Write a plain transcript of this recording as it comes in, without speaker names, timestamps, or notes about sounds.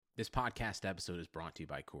This podcast episode is brought to you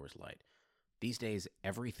by Coors Light. These days,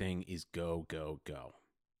 everything is go, go, go.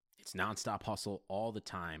 It's nonstop hustle all the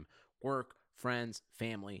time. Work, friends,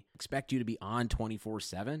 family expect you to be on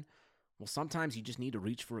 24/7. Well, sometimes you just need to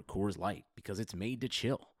reach for a Coors Light because it's made to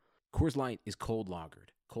chill. Coors Light is cold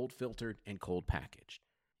lagered, cold filtered, and cold packaged.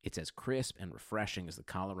 It's as crisp and refreshing as the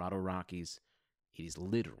Colorado Rockies. It is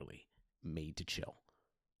literally made to chill.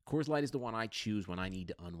 Coors Light is the one I choose when I need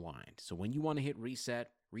to unwind. So when you want to hit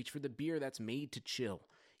reset, reach for the beer that's made to chill.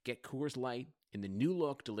 Get Coors Light in the new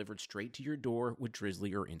look delivered straight to your door with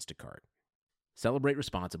Drizzly or Instacart. Celebrate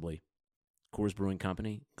responsibly. Coors Brewing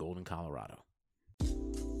Company, Golden, Colorado.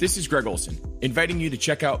 This is Greg Olson, inviting you to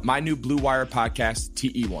check out my new Blue Wire podcast,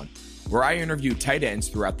 TE1, where I interview tight ends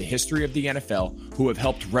throughout the history of the NFL who have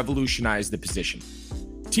helped revolutionize the position.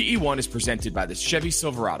 TE1 is presented by the Chevy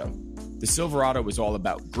Silverado. The Silverado is all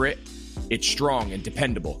about grit. It's strong and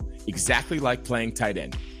dependable, exactly like playing tight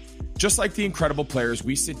end. Just like the incredible players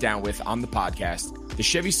we sit down with on the podcast, the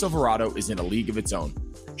Chevy Silverado is in a league of its own.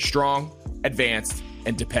 Strong, advanced,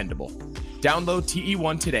 and dependable. Download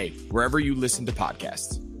TE1 today, wherever you listen to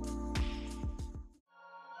podcasts.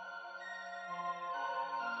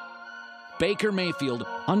 Baker Mayfield,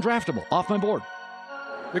 undraftable, off my board.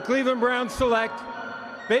 The Cleveland Browns select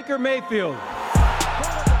Baker Mayfield.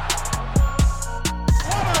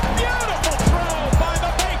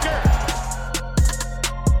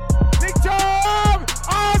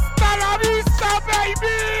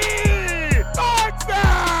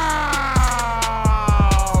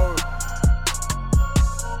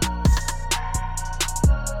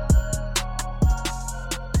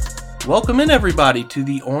 Welcome in, everybody, to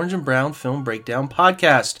the Orange and Brown Film Breakdown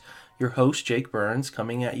Podcast. Your host, Jake Burns,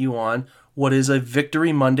 coming at you on what is a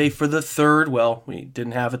Victory Monday for the third. Well, we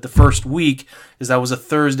didn't have it the first week because that was a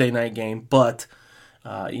Thursday night game, but,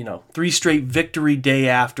 3 straight Victory Day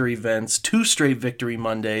after events, 2 straight Victory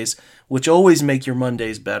Mondays, which always make your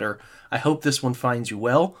Mondays better. I hope this one finds you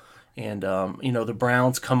well. And, the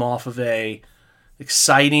Browns come off of a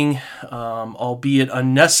exciting, albeit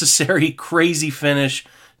unnecessary, crazy finish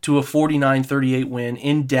to a 49-38 win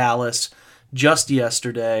in Dallas just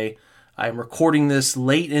yesterday. I'm recording this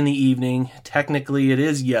late in the evening. Technically, it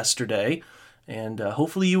is yesterday. And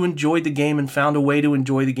hopefully you enjoyed the game and found a way to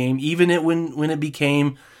enjoy the game, even when it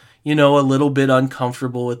became, a little bit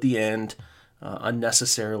uncomfortable at the end,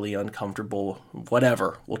 unnecessarily uncomfortable,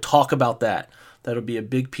 whatever. We'll talk about that. That'll be a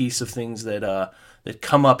big piece of things that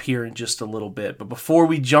come up here in just a little bit. But before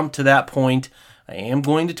we jump to that point, I am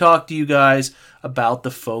going to talk to you guys about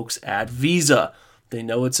the folks at Visa. They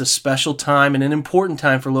know it's a special time and an important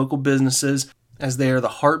time for local businesses as they are the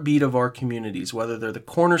heartbeat of our communities. Whether they're the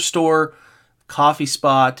corner store, coffee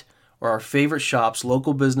spot, or our favorite shops,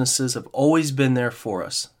 local businesses have always been there for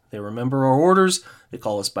us. They remember our orders, they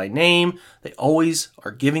call us by name, they always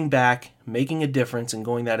are giving back, making a difference, and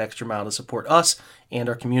going that extra mile to support us and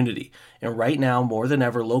our community. And right now, more than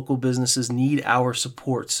ever, local businesses need our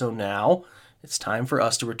support. So now, it's time for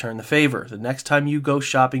us to return the favor. The next time you go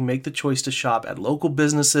shopping, make the choice to shop at local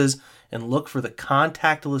businesses and look for the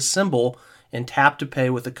contactless symbol and tap to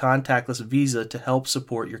pay with a contactless Visa to help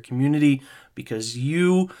support your community, because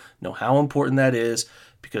you know how important that is,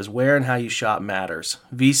 because where and how you shop matters.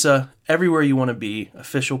 Visa, everywhere you want to be,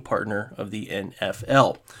 official partner of the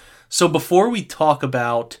NFL. So before we talk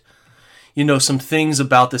about, some things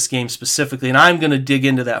about this game specifically, and I'm going to dig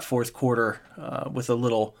into that fourth quarter with a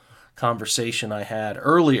little conversation I had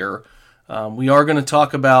earlier. We are going to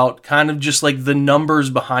talk about kind of just like the numbers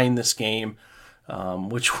behind this game,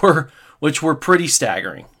 which were pretty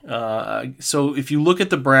staggering. So if you look at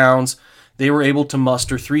the Browns, they were able to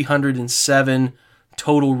muster 307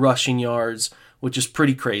 total rushing yards, which is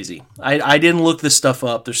pretty crazy. I didn't look this stuff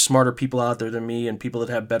up. There's smarter people out there than me and people that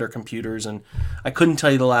have better computers, and I couldn't tell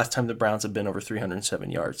you the last time the Browns have been over 307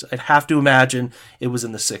 yards. I'd have to imagine it was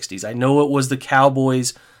in the 60s. I know it was the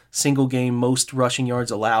Cowboys' single game most rushing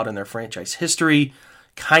yards allowed in their franchise history.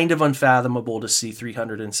 Kind of unfathomable to see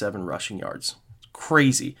 307 rushing yards.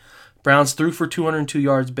 Crazy. Browns threw for 202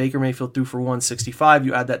 yards. Baker Mayfield threw for 165.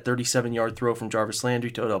 You add that 37-yard throw from Jarvis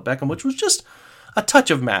Landry to Odell Beckham, which was just a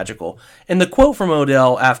touch of magical. And the quote from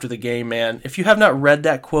Odell after the game, man, if you have not read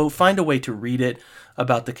that quote, find a way to read it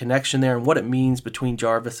about the connection there and what it means between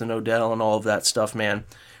Jarvis and Odell and all of that stuff, man.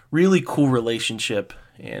 Really cool relationship.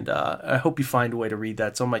 And I hope you find a way to read that.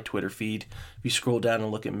 It's on my Twitter feed. If you scroll down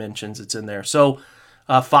and look at mentions, it's in there. So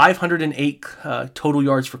 508 total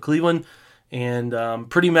yards for Cleveland, and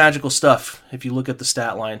pretty magical stuff if you look at the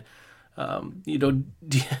stat line.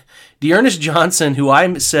 Dearness Johnson, who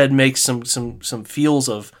I said makes some feels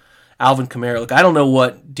of Alvin Kamara. Look, I don't know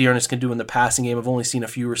what Dearness can do in the passing game. I've only seen a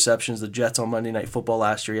few receptions. The Jets on Monday Night Football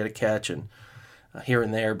last year, he had a catch and here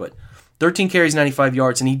and there, but 13 carries, 95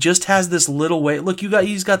 yards, and he just has this little way. Look,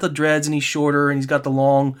 he's got the dreads, and he's shorter, and he's got the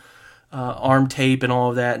long arm tape and all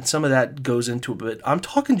of that, and some of that goes into it. But I'm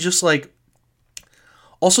talking just like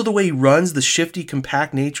also the way he runs, the shifty,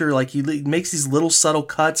 compact nature. Like he makes these little subtle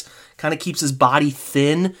cuts, kind of keeps his body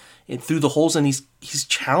thin and through the holes, and he's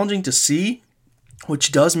challenging to see,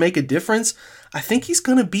 which does make a difference. I think he's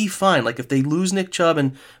going to be fine. Like if they lose Nick Chubb,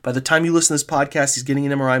 and by the time you listen to this podcast, he's getting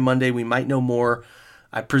an MRI Monday, we might know more.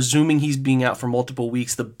 I'm presuming he's being out for multiple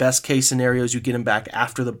weeks. The best case scenario is you get him back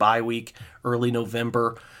after the bye week, early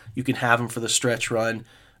November. You can have him for the stretch run.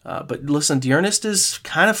 But listen, Dearness is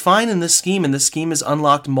kind of fine in this scheme, and this scheme has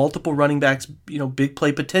unlocked multiple running backs, big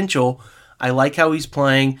play potential. I like how he's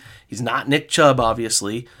playing. He's not Nick Chubb,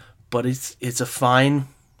 obviously, but it's a fine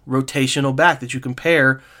rotational back that you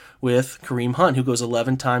compare with Kareem Hunt, who goes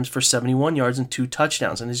 11 times for 71 yards and 2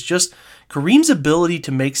 touchdowns. And it's just Kareem's ability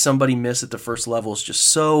to make somebody miss at the first level is just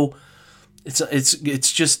so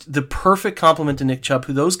it's just the perfect complement to Nick Chubb,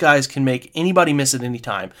 who those guys can make anybody miss at any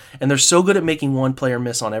time. And they're so good at making one player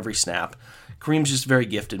miss on every snap. Kareem's just very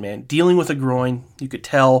gifted, man. Dealing with a groin, you could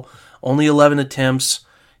tell, only 11 attempts.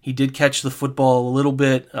 He did catch the football a little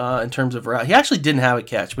bit in terms of route. He actually didn't have a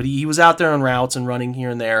catch, but he was out there on routes and running here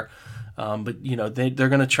and there. But they're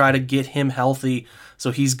going to try to get him healthy, so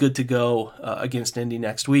he's good to go against Indy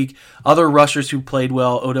next week. Other rushers who played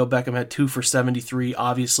well, Odell Beckham had 2 for 73.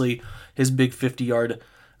 Obviously, his big 50-yard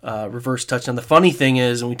reverse touchdown. The funny thing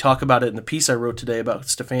is, and we talk about it in the piece I wrote today about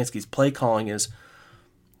Stefanski's play calling, is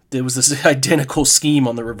there was this identical scheme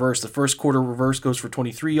on the reverse. The first quarter reverse goes for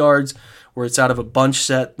 23 yards, where it's out of a bunch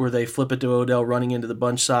set where they flip it to Odell running into the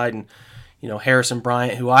bunch side, and Harrison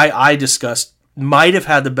Bryant, who I discussed, might have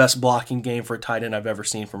had the best blocking game for a tight end I've ever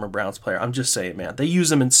seen from a Browns player. I'm just saying, man. They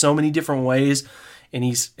use him in so many different ways, and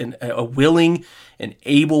he's a willing and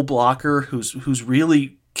able blocker who's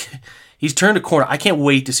really he's turned a corner. I can't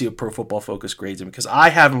wait to see what Pro Football Focus grades him, because I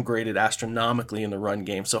have him graded astronomically in the run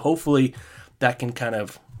game. So hopefully that can kind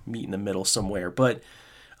of meet in the middle somewhere. But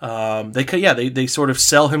they sort of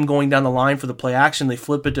sell him going down the line for the play action. They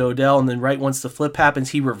flip it to Odell, and then right once the flip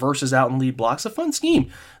happens, he reverses out and lead blocks. A fun scheme.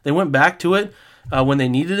 They went back to it when they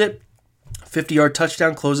needed it. 50-yard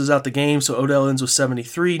touchdown closes out the game, so Odell ends with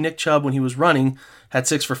 73. Nick Chubb, when he was running, had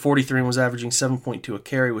 6 for 43 and was averaging 7.2 a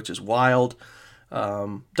carry, which is wild.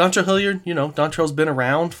 Dontrell Hilliard, Dontrell's been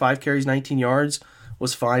around, 5 carries, 19 yards,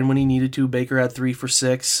 was fine when he needed to. Baker had 3 for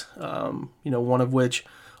 6, one of which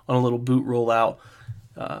on a little boot rollout.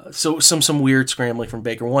 So some weird scrambling from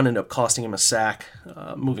Baker. One ended up costing him a sack.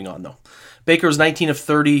 Moving on, though. Baker was 19 of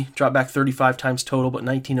 30, dropped back 35 times total, but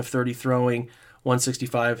 19 of 30 throwing,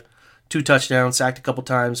 165, 2 touchdowns, sacked a couple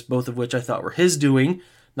times, both of which I thought were his doing,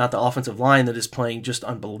 not the offensive line that is playing just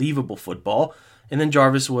unbelievable football. And then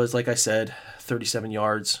Jarvis was, like I said, 37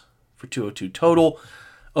 yards for 202 total.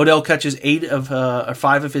 Odell catches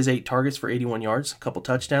 5 of his 8 targets for 81 yards, a couple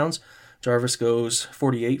touchdowns. Jarvis goes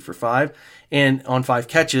 48 for 5, and on 5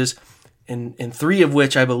 catches, and 3 of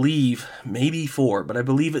which I believe, maybe 4, but I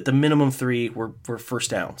believe at the minimum 3 were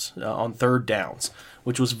first downs on third downs,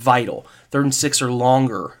 which was vital. 3rd and 6 or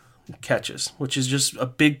longer catches, which is just a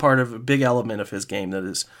big element of his game that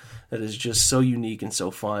is just so unique and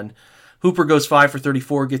so fun. Hooper goes 5 for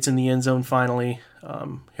 34, gets in the end zone finally.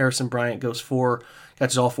 Harrison Bryant goes 4,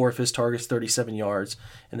 catches all 4 of his targets, 37 yards,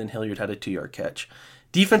 and then Hilliard had a 2-yard catch.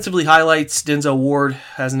 Defensively highlights, Denzel Ward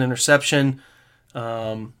has an interception.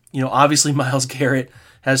 Obviously Myles Garrett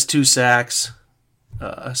has 2 sacks,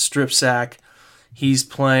 a strip sack. He's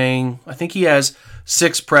playing, I think he has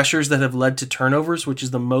 6 pressures that have led to turnovers, which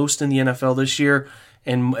is the most in the NFL this year,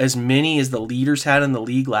 and as many as the leaders had in the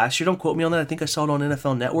league last year. Don't quote me on that. I think I saw it on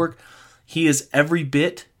NFL Network. He is every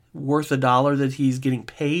bit worth $1 that he's getting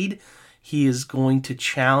paid. He is going to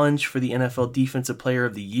challenge for the NFL Defensive Player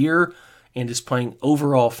of the Year, and is playing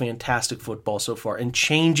overall fantastic football so far and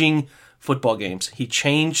changing football games. He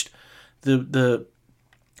changed the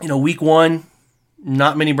week 1,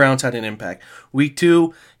 not many Browns had an impact. Week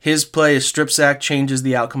 2, his play, his strip sack, changes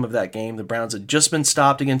the outcome of that game. The Browns had just been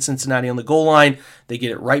stopped against Cincinnati on the goal line. They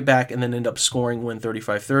get it right back and then end up scoring, win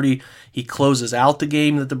 35-30. He closes out the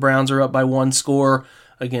game that the Browns are up by 1 score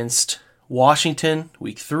against Washington,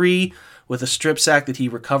 week 3, with a strip sack that he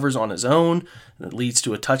recovers on his own, and it leads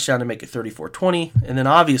to a touchdown to make it 34-20. And then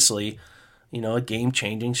obviously, a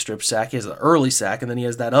game-changing strip sack. He has the early sack, and then he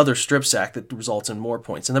has that other strip sack that results in more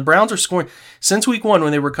points. And the Browns are scoring since week 1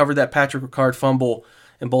 when they recovered that Patrick Ricard fumble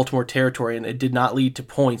in Baltimore territory, and it did not lead to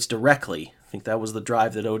points directly. think that was the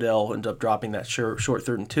drive that Odell ended up dropping that short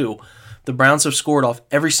 3rd and 2. The Browns have scored off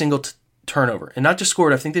every single turnover. And not just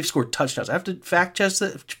scored, I think they've scored touchdowns. I have to fact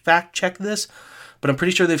check this, but I'm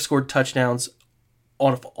pretty sure they've scored touchdowns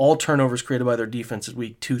on all turnovers created by their defense in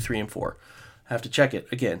week 2, 3, and 4. I have to check it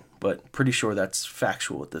again, but pretty sure that's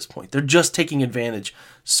factual at this point. They're just taking advantage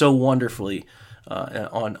so wonderfully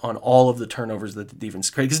on all of the turnovers that the defense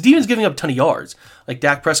created. Because the defense is giving up a ton of yards. Like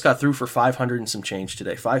Dak Prescott threw for 500 and some change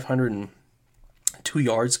today. 502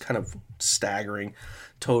 yards, kind of staggering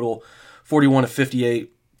total. 41 of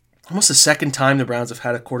 58. Almost the second time the Browns have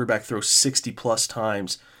had a quarterback throw 60-plus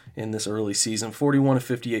times in this early season. 41 of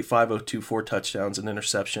 58, 502, 4 touchdowns, an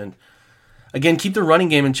interception. Again, keep the running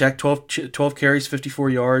game in check. 12 carries, 54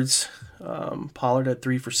 yards. Pollard had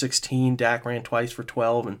 3 for 16. Dak ran twice for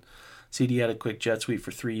 12, and CD had a quick jet sweep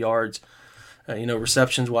for 3 yards.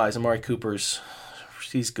 Receptions-wise, Amari Cooper's,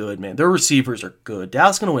 he's good, man. Their receivers are good.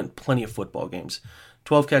 Dallas is going to win plenty of football games.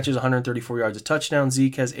 12 catches, 134 yards, a touchdown.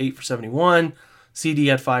 Zeke has 8 for 71. CD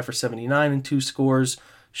had 5 for 79 and 2 scores.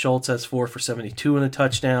 Schultz has 4 for 72 and a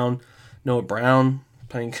touchdown. Noah Brown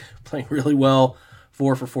playing really well,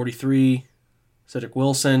 4 for 43. Cedric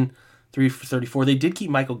Wilson, 3 for 34. They did keep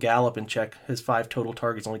Michael Gallup in check. His 5 total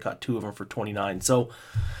targets, only caught 2 of them for 29. So,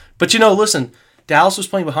 but listen, Dallas was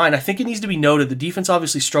playing behind. I think it needs to be noted the defense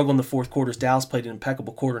obviously struggled in the fourth quarter. Dallas played an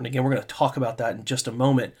impeccable quarter, and again, we're going to talk about that in just a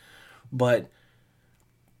moment. But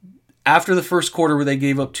after the first quarter where they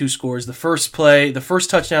gave up 2 scores, the first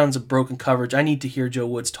touchdown's a broken coverage. I need to hear Joe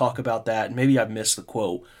Woods talk about that, and maybe I missed the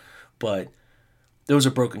quote, but there was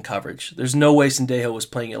a broken coverage. There's no way Sendejo was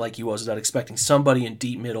playing it like he was without expecting somebody in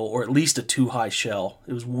deep middle or at least a too-high shell.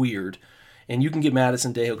 It was weird. And you can get mad at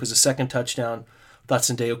Sendejo because the second touchdown, I thought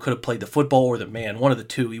Sendejo could have played the football or the man, one of the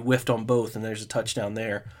two. He whiffed on both, and there's a touchdown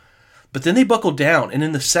there. But then they buckled down, and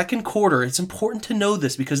in the second quarter, it's important to know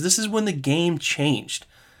this because this is when the game changed.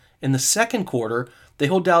 In the second quarter, they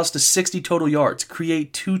hold Dallas to 60 total yards,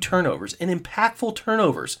 create 2 turnovers, and impactful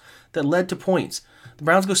turnovers that led to points. The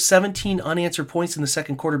Browns go 17 unanswered points in the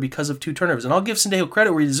second quarter because of 2 turnovers. And I'll give Sendejo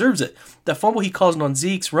credit where he deserves it. That fumble he caused on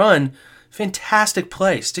Zeke's run, fantastic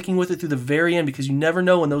play, sticking with it through the very end because you never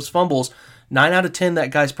know when those fumbles, 9 out of 10 that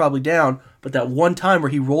guy's probably down, but that one time where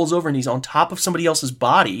he rolls over and he's on top of somebody else's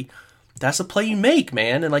body, that's a play you make,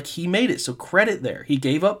 man. And he made it, so credit there. He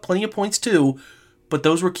gave up plenty of points too, but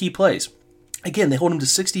those were key plays. Again, they hold him to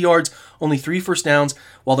 60 yards, only 3 first downs,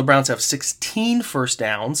 while the Browns have 16 first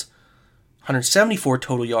downs, 174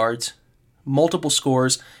 total yards, multiple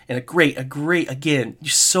scores, and a great, again,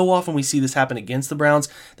 so often we see this happen against the Browns,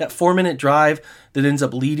 that 4-minute drive that ends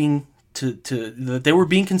up leading to they were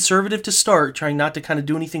being conservative to start, trying not to kind of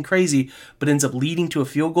do anything crazy, but ends up leading to a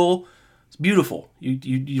field goal. It's beautiful.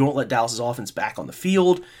 You don't let Dallas's offense back on the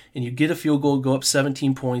field, and you get a field goal, go up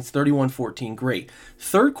 17 points, 31-14, great.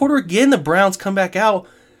 Third quarter, again, the Browns come back out,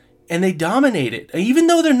 and they dominate it. Even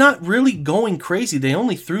though they're not really going crazy, they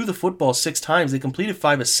only threw the football 6 times. They completed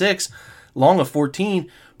 5 of 6, long of 14,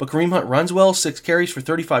 but Kareem Hunt runs well, 6 carries for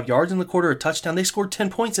 35 yards in the quarter, a touchdown. They scored 10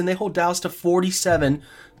 points, and they hold Dallas to 47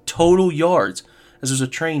 total yards. As there's a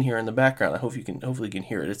train here in the background. Hopefully you can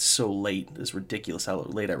hear it. It's so late. It's ridiculous how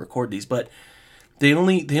late I record these. But they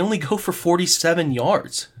only go for 47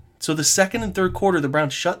 yards. So the second and third quarter, the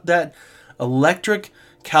Browns shut that electric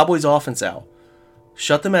Cowboys offense out.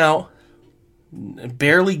 Shut them out.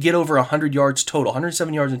 Barely get over 100 yards total.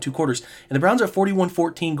 107 yards in 2 quarters. And the Browns are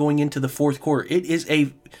 41-14 going into the fourth quarter. It is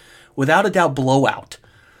a, without a doubt, blowout.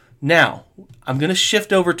 Now, I'm going to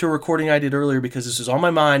shift over to a recording I did earlier because this was on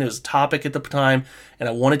my mind. It was a topic at the time, and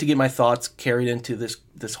I wanted to get my thoughts carried into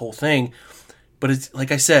this whole thing. But it's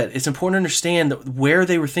like I said, it's important to understand that where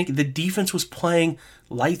they were thinking. The defense was playing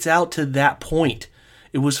lights out to that point.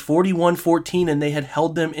 It was 41-14, and they had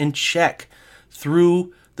held them in check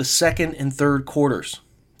through the second and third quarters.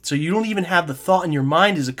 So you don't even have the thought in your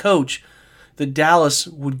mind as a coach that Dallas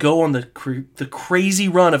would go on the crazy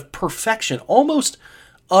run of perfection, almost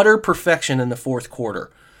utter perfection in the fourth quarter.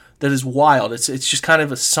 That is wild. It's just kind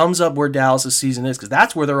of sums up where Dallas' season is because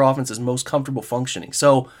that's where their offense is most comfortable functioning.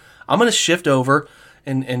 So I'm going to shift over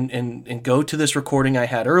and go to this recording I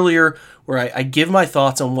had earlier where I give my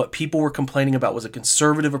thoughts on what people were complaining about was a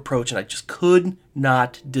conservative approach, and I just could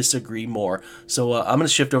not disagree more. So I'm going to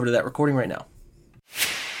shift over to that recording right now.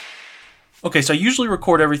 Okay, so I usually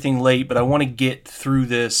record everything late, but I want to get through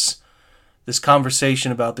this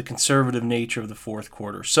conversation about the conservative nature of the fourth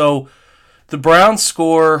quarter. So the Browns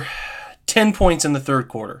score 10 points in the third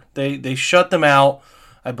quarter. They shut them out,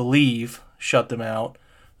 I believe, shut them out.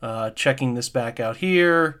 Checking this back out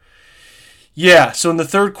here. Yeah, so in the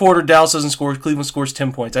third quarter, Dallas doesn't score. Cleveland scores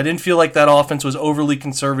 10 points. I didn't feel like that offense was overly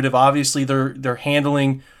conservative. Obviously, they're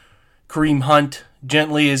handling Kareem Hunt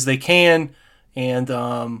gently as they can, and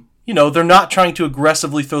they're not trying to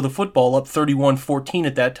aggressively throw the football up 31-14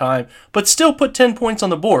 at that time, but still put 10 points on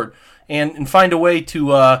the board and find a way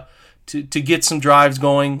to get some drives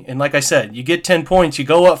going. And like I said, you get 10 points, you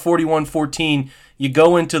go up 41-14, you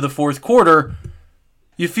go into the fourth quarter,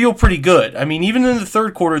 you feel pretty good. I mean, even in the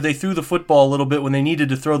third quarter, they threw the football a little bit when they needed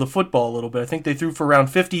to throw the football a little bit. I think they threw for around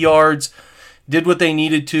 50 yards, did what they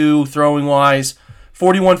needed to throwing-wise.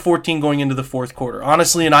 41-14 going into the fourth quarter.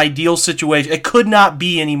 Honestly, an ideal situation. It could not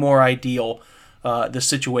be any more ideal, the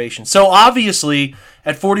situation. So obviously,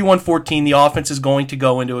 at 41-14, the offense is going to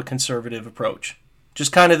go into a conservative approach.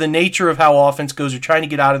 Just kind of the nature of how offense goes. They're trying to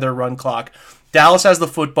get out of their run clock. Dallas has the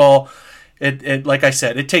football. Like I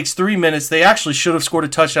said, it takes 3 minutes. They actually should have scored a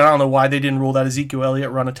touchdown. I don't know why they didn't rule that Ezekiel Elliott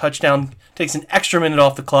run a touchdown. Takes an extra minute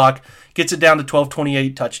off the clock. Gets it down to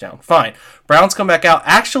 12-28 touchdown. Fine. Browns come back out,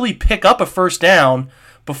 actually pick up a first down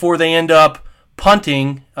before they end up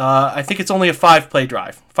punting. I think it's only a 5-play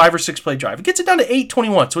drive, 5 or 6 play drive. It gets it down to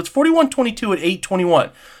 8-21, so it's 41-22 at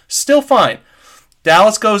 8-21. Still fine.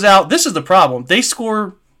 Dallas goes out. This is the problem. They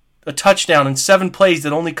score a touchdown in 7 plays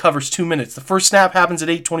that only covers 2 minutes. The first snap happens at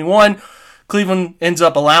 8-21. Cleveland ends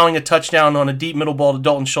up allowing a touchdown on a deep middle ball to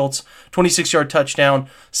Dalton Schultz, 26-yard touchdown,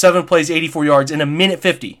 7 plays, 84 yards in a minute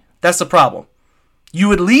 50. That's the problem.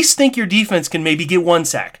 You at least think your defense can maybe get 1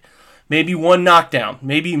 sack, maybe 1 knockdown,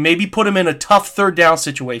 maybe put them in a tough third down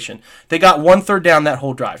situation. They got 1 third down that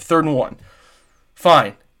whole drive, 3rd and 1.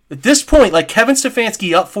 Fine. At this point, like Kevin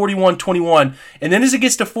Stefanski up 41-21, and then as it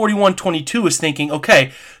gets to 41-22 is thinking,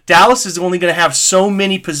 okay, Dallas is only going to have so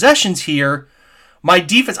many possessions here. My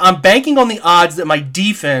defense, I'm banking on the odds that my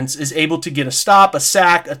defense is able to get a stop, a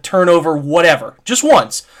sack, a turnover, whatever. Just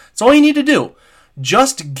once. That's all you need to do.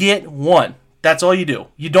 Just get 1. That's all you do.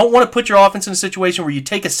 You don't want to put your offense in a situation where you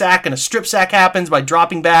take a sack and a strip sack happens by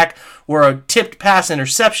dropping back, or a tipped pass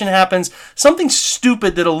interception happens. Something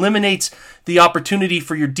stupid that eliminates the opportunity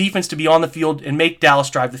for your defense to be on the field and make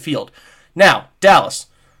Dallas drive the field. Now, Dallas,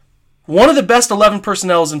 one of the best 11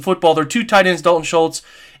 personnels in football. There are 2 tight ends, Dalton Schultz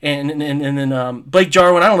and then Blake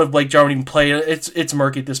Jarwin. I don't know if Blake Jarwin even played. It's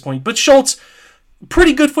murky at this point. But Schultz,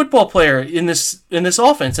 pretty good football player in this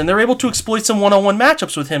offense, and they're able to exploit some one-on-one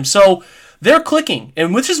matchups with him. So they're clicking,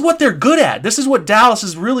 and which is what they're good at. This is what Dallas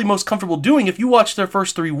is really most comfortable doing. If you watch their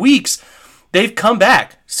first 3 weeks, they've come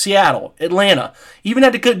back. Seattle, Atlanta, even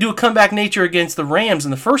had to do a comeback nature against the Rams in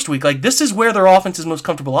the first week. Like, this is where their offense is most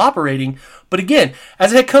comfortable operating. But again,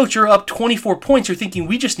 as a head coach, you're up 24 points. You're thinking,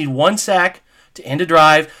 we just need 1 sack to end a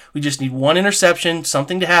drive. We just need 1 interception,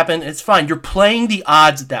 something to happen. It's fine. You're playing the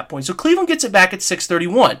odds at that point. So Cleveland gets it back at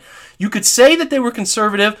 6:31. You could say that they were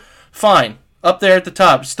conservative. Fine. Up there at the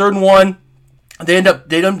top. It's 3rd and 1. They end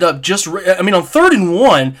up just, on 3rd and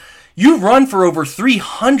 1, you run for over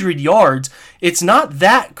 300 yards. It's not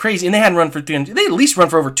that crazy. And they hadn't run for 300. They at least run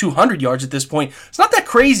for over 200 yards at this point. It's not that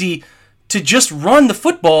crazy to just run the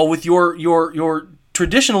football with your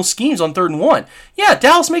traditional schemes on 3rd and 1. Yeah,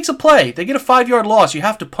 Dallas makes a play. They get a 5-yard loss. You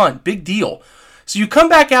have to punt. Big deal. So you come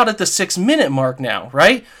back out at the 6-minute mark now,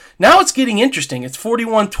 right? Now it's getting interesting. It's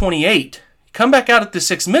 41-28. Come back out at the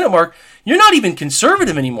 6-minute mark. You're not even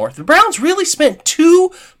conservative anymore. The Browns really spent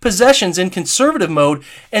 2 possessions in conservative mode,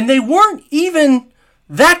 and they weren't even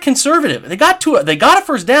that conservative. They got a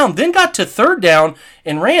first down, then got to 3rd down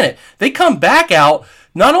and ran it. They come back out.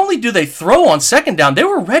 Not only do they throw on 2nd down, they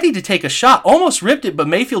were ready to take a shot. Almost ripped it, but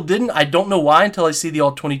Mayfield didn't. I don't know why until I see the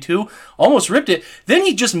all-22. Almost ripped it. Then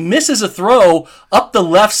he just misses a throw up the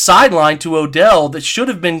left sideline to Odell that should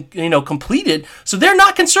have been, completed. So they're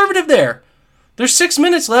not conservative there. There's 6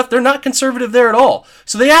 minutes left. They're not conservative there at all.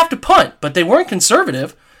 So they have to punt, but they weren't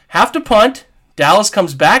conservative. Have to punt. Dallas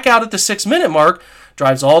comes back out at the 6-minute mark,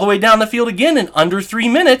 drives all the way down the field again in under 3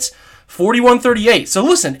 minutes, 41-38. So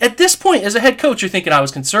listen, at this point as a head coach, you're thinking I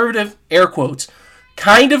was conservative, air quotes,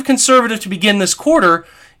 kind of conservative to begin this quarter.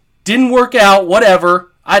 Didn't work out,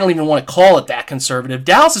 whatever. I don't even want to call it that conservative.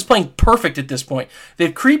 Dallas is playing perfect at this point.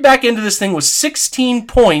 They've creeped back into this thing with 16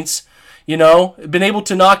 points. Been able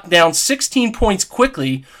to knock down 16 points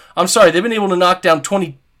quickly. I'm sorry, they've been able to knock down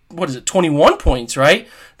 21 points, right?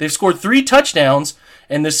 They've scored 3 touchdowns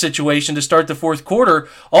in this situation to start the fourth quarter.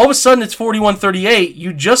 All of a sudden, it's 41-38.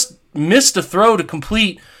 You just missed a throw to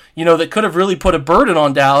complete, that could have really put a burden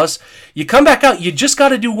on Dallas. You come back out, you just got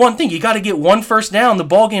to do one thing. You got to get 1 first down. The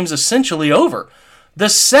ball game's essentially over. The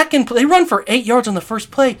second play, they run for 8 yards on the first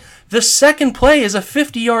play. The second play is a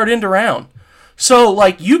 50-yard end around. So,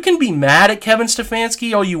 you can be mad at Kevin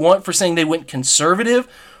Stefanski all you want for saying they went conservative,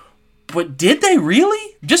 But did they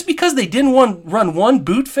really? Just because they didn't run one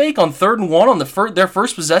boot fake on 3rd and 1 on their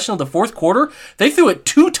first possession of the fourth quarter, they threw it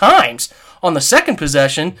 2 times on the second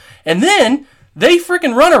possession, and then they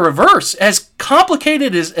freaking run a reverse as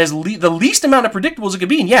complicated as the least amount of predictables it could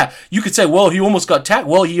be. And yeah, you could say, well, he almost got tackled.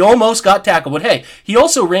 Well, he almost got tackled. But hey, he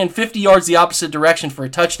also ran 50 yards the opposite direction for a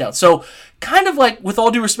touchdown. So kind of like, with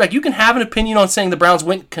all due respect, you can have an opinion on saying the Browns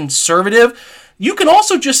went conservative. You can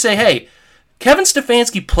also just say, hey, Kevin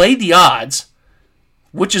Stefanski played the odds,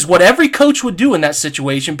 which is what every coach would do in that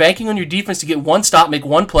situation, banking on your defense to get one stop, make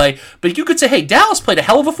one play. But you could say, hey, Dallas played a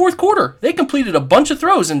hell of a fourth quarter. They completed a bunch of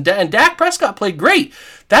throws, and Dak Prescott played great.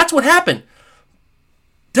 That's what happened.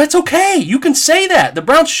 That's okay. You can say that. The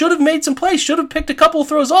Browns should have made some plays, should have picked a couple of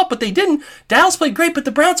throws off, but they didn't. Dallas played great, but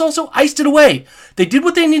the Browns also iced it away. They did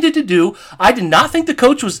what they needed to do. I did not think the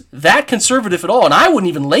coach was that conservative at all, and I wouldn't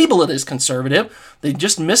even label it as conservative. They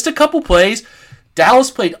just missed a couple plays.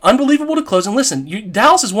 Dallas played unbelievable to close. And listen,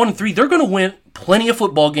 Dallas is 1-3. They're going to win plenty of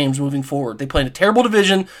football games moving forward. They play in a terrible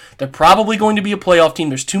division. They're probably going to be a playoff team.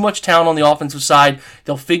 There's too much talent on the offensive side.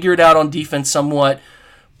 They'll figure it out on defense somewhat.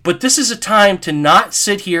 But this is a time to not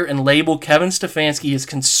sit here and label Kevin Stefanski as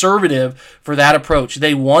conservative for that approach.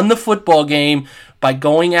 They won the football game by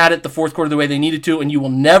going at it the fourth quarter the way they needed to, and you will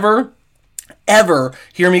never, ever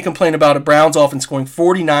hear me complain about a Browns offense scoring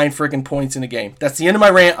 49 freaking points in a game. That's the end of my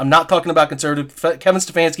rant. I'm not talking about conservative. Kevin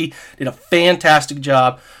Stefanski did a fantastic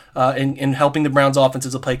job in helping the Browns offense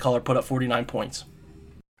as a play caller put up 49 points.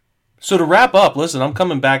 So to wrap up, listen, I'm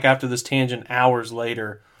coming back after this tangent hours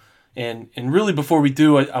later. And really, before we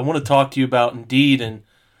do, I want to talk to you about Indeed. And,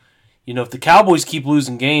 if the Cowboys keep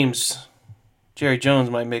losing games, Jerry Jones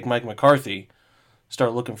might make Mike McCarthy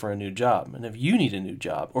start looking for a new job. And if you need a new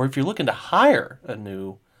job, or if you're looking to hire a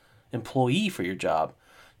new employee for your job,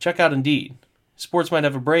 check out Indeed. Sports might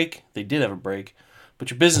have a break. They did have a break. But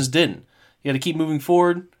your business didn't. You got to keep moving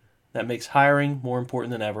forward. That makes hiring more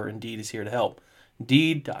important than ever. Indeed is here to help.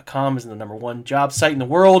 Indeed.com is the #1 job site in the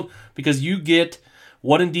world because you get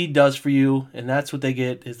what Indeed does for you, and that's what they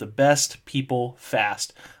get is the best people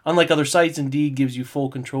fast. Unlike other sites, Indeed gives you full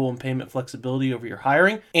control and payment flexibility over your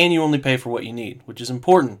hiring, and you only pay for what you need, which is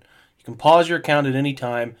important. You can pause your account at any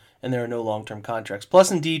time, and there are no long-term contracts. Plus,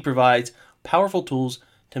 Indeed provides powerful tools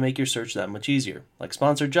to make your search that much easier, like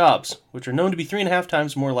sponsored jobs, which are known to be 3.5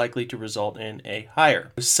 times more likely to result in a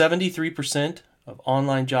hire. With 73% of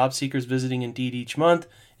online job seekers visiting Indeed each month,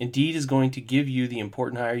 Indeed is going to give you the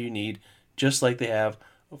important hire you need, just like they have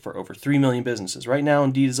for over 3 million businesses. Right now,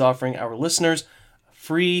 Indeed is offering our listeners a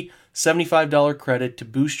free $75 credit to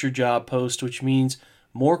boost your job post, which means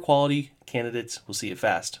more quality candidates will see it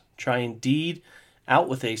fast. Try Indeed out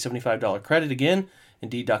with a $75 credit. Again,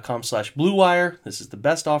 Indeed.com/BlueWire. This is the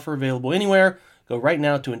best offer available anywhere. Go right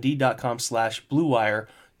now to Indeed.com/BlueWire.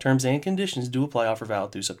 Terms and conditions do apply. Offer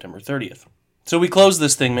valid through September 30th. So we close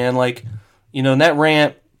this thing, man. In that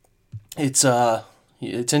rant, it's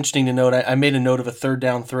interesting to note, I made a note of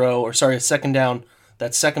a second down,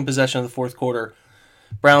 that second possession of the fourth quarter.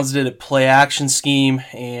 Browns did a play-action scheme,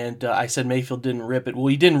 and I said Mayfield didn't rip it. Well,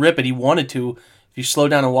 he didn't rip it. He wanted to. If you slow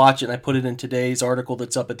down and watch it, and I put it in today's article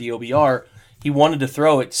that's up at the OBR, he wanted to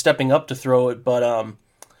throw it, stepping up to throw it, but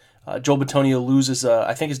Joel Bitonio loses,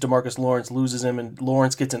 I think it's DeMarcus Lawrence, loses him, and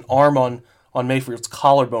Lawrence gets an arm on Mayfield's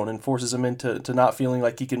collarbone and forces him into not feeling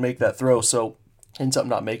like he can make that throw, so ends up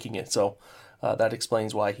not making it. So that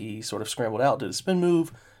explains why he sort of scrambled out, did a spin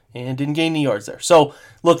move, and didn't gain any yards there. So,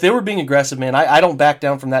 look, they were being aggressive, man. I don't back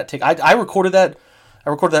down from that take. I recorded that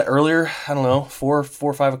earlier, 4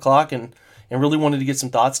 or 5 o'clock, and really wanted to get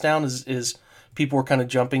some thoughts down as people were kind of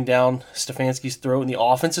jumping down Stefanski's throat and the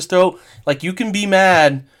offense's throat. Like, you can be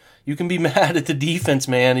mad at the defense,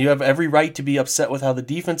 man. You have every right to be upset with how the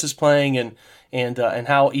defense is playing and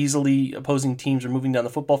how easily opposing teams are moving down the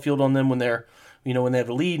football field on them when they're, when they have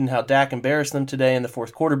a lead, and how Dak embarrassed them today in the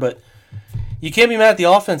fourth quarter. But you can't be mad at the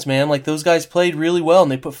offense, man. Like, those guys played really well,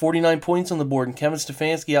 and they put 49 points on the board. And Kevin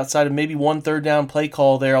Stefanski, outside of maybe one third down play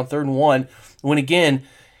call there on 3rd and 1, when again,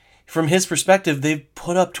 from his perspective, they've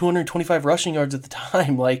put up 225 rushing yards at the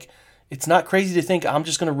time. Like, it's not crazy to think I'm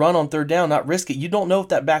just going to run on 3rd down, not risk it. You don't know if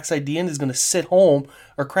that backside D end is going to sit home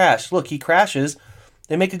or crash. Look, he crashes.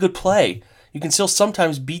 They make a good play. You can still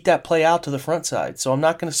sometimes beat that play out to the front side. So I'm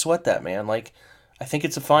not going to sweat that, man. Like, I think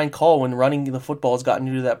it's a fine call when running the football has gotten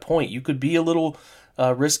you to that point. You could be a little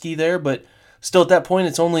risky there, but still at that point,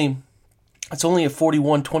 it's only a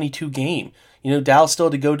 41-22 game. Dallas still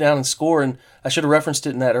had to go down and score, and I should have referenced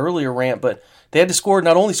it in that earlier rant, but they had to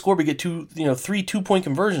not only score, but get 3 2-point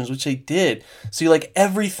conversions, which they did. So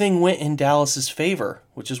everything went in Dallas's favor,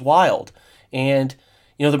 which is wild. And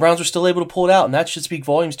the Browns were still able to pull it out, and that should speak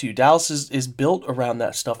volumes to you. Dallas is built around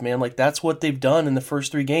that stuff, man. Like, that's what they've done in the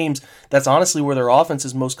first 3 games. That's honestly where their offense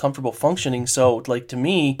is most comfortable functioning. So, like, to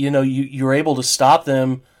me, you're able to stop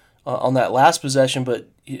them on that last possession, but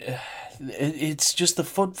it's just the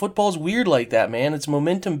football's weird like that, man. It's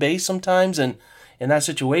momentum-based sometimes, and in that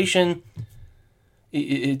situation,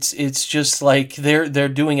 it's just like they're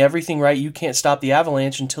doing everything right. You can't stop the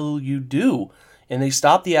Avalanche until you do, and they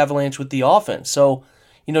stop the Avalanche with the offense. So,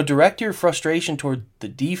 direct your frustration toward the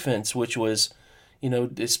defense, which was,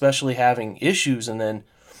 especially having issues, and then,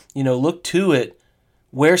 look to it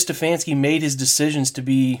where Stefanski made his decisions to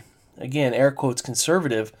be, again, air quotes,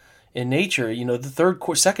 conservative in nature.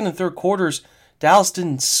 The second and third quarters, Dallas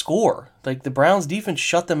didn't score. Like, the Browns defense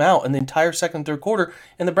shut them out in the entire second and third quarter,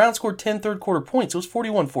 and the Browns scored 10 third quarter points. It was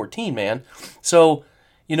 41-14, man. So,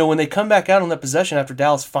 when they come back out on that possession after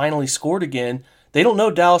Dallas finally scored again, they don't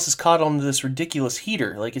know Dallas is caught on this ridiculous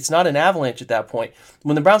heater. Like, it's not an avalanche at that point.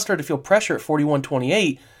 When the Browns started to feel pressure at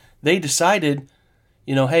 41-28, they decided,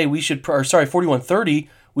 hey, 41-30,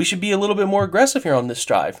 we should be a little bit more aggressive here on this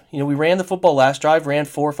drive. We ran the football last drive, ran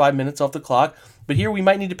 4 or 5 minutes off the clock, but here we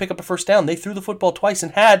might need to pick up a first down. They threw the football twice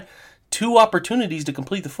and had 2 opportunities to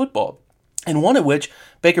complete the football, and one of which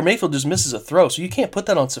Baker Mayfield just misses a throw. So you can't put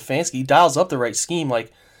that on Stefanski. He dials up the right scheme.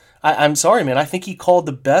 Like, I'm sorry, man. I think he called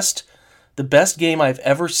the best game I've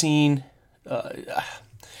ever seen.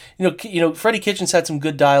 Freddie Kitchens had some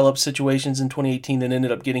good dial-up situations in 2018 that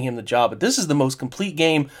ended up getting him the job. But this is the most complete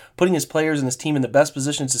game, putting his players and his team in the best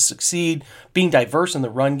positions to succeed, being diverse in the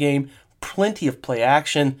run game, plenty of play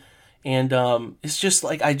action. And it's just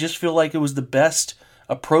like, I just feel like it was the best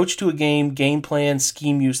approach to a game plan,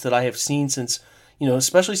 scheme use that I have seen since,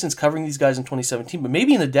 especially since covering these guys in 2017, but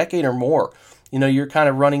maybe in a decade or more. You're kind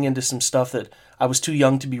of running into some stuff that I was too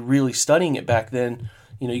young to be really studying it back then.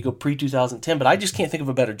 You go pre-2010, but I just can't think of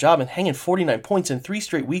a better job. And hanging 49 points in 3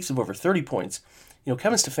 straight weeks of over 30 points.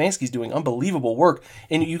 Kevin Stefanski's doing unbelievable work.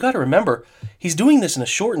 And you got to remember, he's doing this in a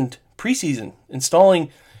shortened preseason,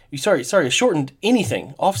 a shortened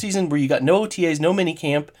anything, off-season where you got no OTAs, no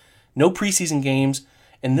minicamp, no preseason games,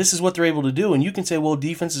 and this is what they're able to do. And you can say, well,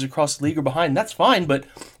 defenses across the league are behind. That's fine, but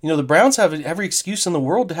the Browns have every excuse in the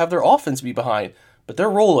world to have their offense be behind, but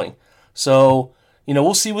they're rolling. So,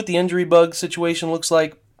 we'll see what the injury bug situation looks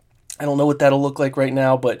like. I don't know what that'll look like right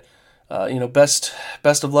now, but best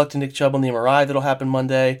of luck to Nick Chubb on the MRI that'll happen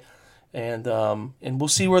Monday, and we'll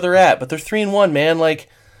see where they're at. But they're 3-1, man. Like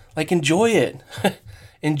enjoy it,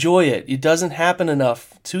 enjoy it. It doesn't happen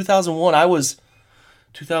enough. 2001, I was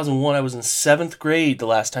in 7th grade the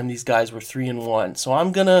last time these guys were 3-1. So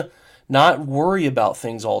I'm gonna not worry about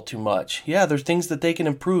things all too much. Yeah, there's things that they can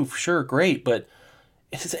improve. Sure, great, but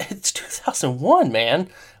it's 2001, man.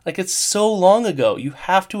 Like, it's so long ago. You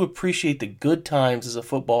have to appreciate the good times as a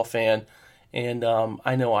football fan, and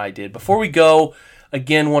I know I did. Before we go,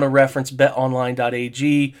 again, want to reference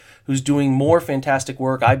betonline.ag, who's doing more fantastic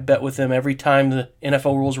work. I bet with them every time the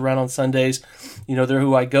NFL rolls around on Sundays. They're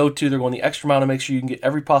who I go to. They're going the extra mile to make sure you can get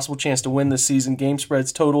every possible chance to win this season. Game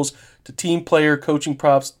spreads, totals, to team, player, coaching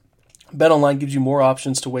props. BetOnline gives you more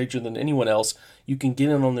options to wager than anyone else. You can get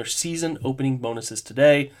in on their season opening bonuses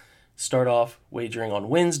today. Start off wagering on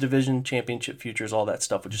wins, division, championship futures, all that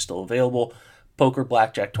stuff, which is still available. Poker,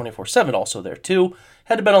 blackjack, 24/7 also there too.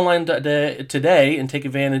 Head to BetOnline today and take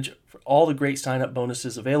advantage of all the great sign-up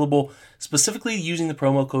bonuses available, specifically using the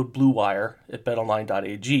promo code BlueWire at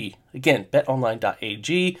betonline.ag. Again,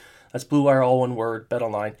 betonline.ag. That's BlueWire, all one word,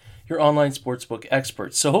 BetOnline, your online sportsbook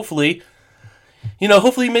experts. So hopefully you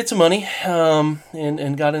made some money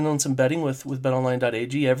and got in on some betting with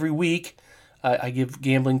betonline.ag. Every week, I give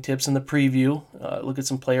gambling tips in the preview. Look at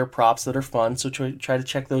some player props that are fun, so try to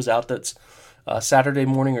check those out. That's Saturday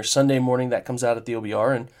morning or Sunday morning. That comes out at the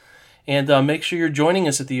OBR. And make sure you're joining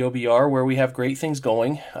us at the OBR, where we have great things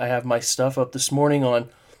going. I have my stuff up this morning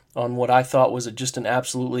on what I thought was just an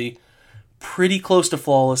absolutely pretty close to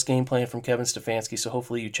flawless game plan from Kevin Stefanski, so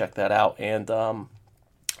hopefully you check that out. And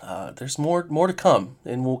there's more to come,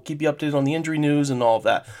 and we'll keep you updated on the injury news and all of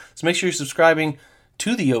that. So make sure you're subscribing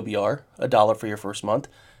to the OBR, $1 for your first month.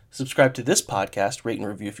 Subscribe to this podcast, rate and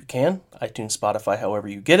review if you can, iTunes, Spotify, however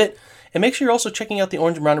you get it. And make sure you're also checking out the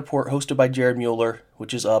Orange and Brown Report hosted by Jared Mueller,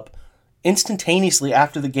 which is up instantaneously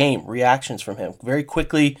after the game. Reactions from him very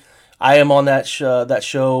quickly. I am on that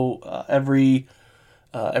show every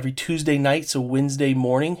Tuesday night, so Wednesday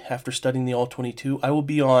morning after studying the All-22. I will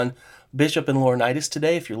be on Bishop and Laurinaitis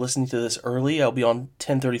today. If you're listening to this early, I'll be on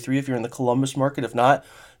 10:33 if you're in the Columbus market. If not,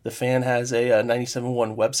 the Fan has a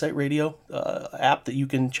 97.1 website radio app that you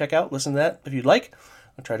can check out. Listen to that if you'd like.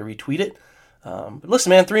 I'll try to retweet it. But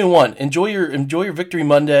listen, man, 3-1. Enjoy your Victory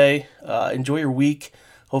Monday. Enjoy your week.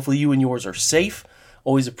 Hopefully you and yours are safe.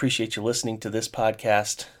 Always appreciate you listening to this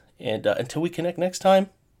podcast. And until we connect next time,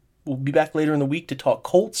 we'll be back later in the week to talk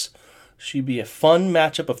Colts. Should be a fun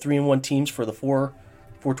matchup of 3-1 teams for the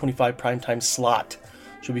 4:25 primetime slot.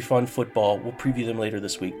 Should be fun football. We'll preview them later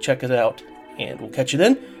this week. Check it out, and we'll catch you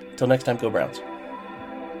then. Until next time, go Browns.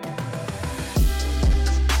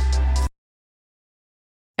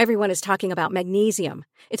 Everyone is talking about magnesium.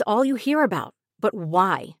 It's all you hear about. But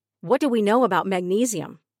why? What do we know about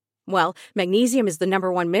magnesium? Well, magnesium is the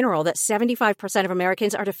number one mineral that 75% of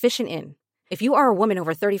Americans are deficient in. If you are a woman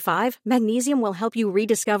over 35, magnesium will help you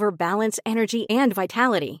rediscover balance, energy, and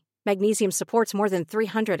vitality. Magnesium supports more than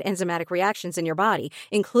 300 enzymatic reactions in your body,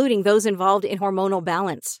 including those involved in hormonal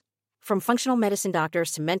balance. From functional medicine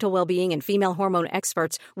doctors to mental well-being and female hormone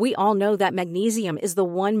experts, we all know that magnesium is the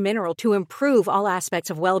one mineral to improve all aspects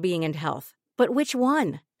of well-being and health. But which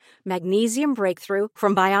one? Magnesium Breakthrough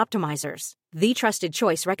from Bioptimizers, the trusted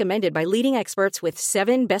choice recommended by leading experts with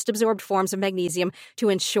 7 best-absorbed forms of magnesium to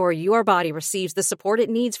ensure your body receives the support it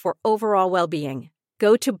needs for overall well-being.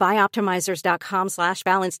 Go to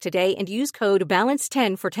bioptimizers.com/balance today and use code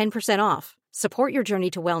BALANCE10 for 10% off. Support your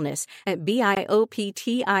journey to wellness at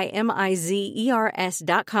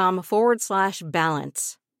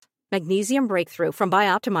bioptimizers.com/balance. Magnesium Breakthrough from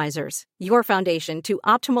Bioptimizers, your foundation to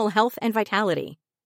optimal health and vitality.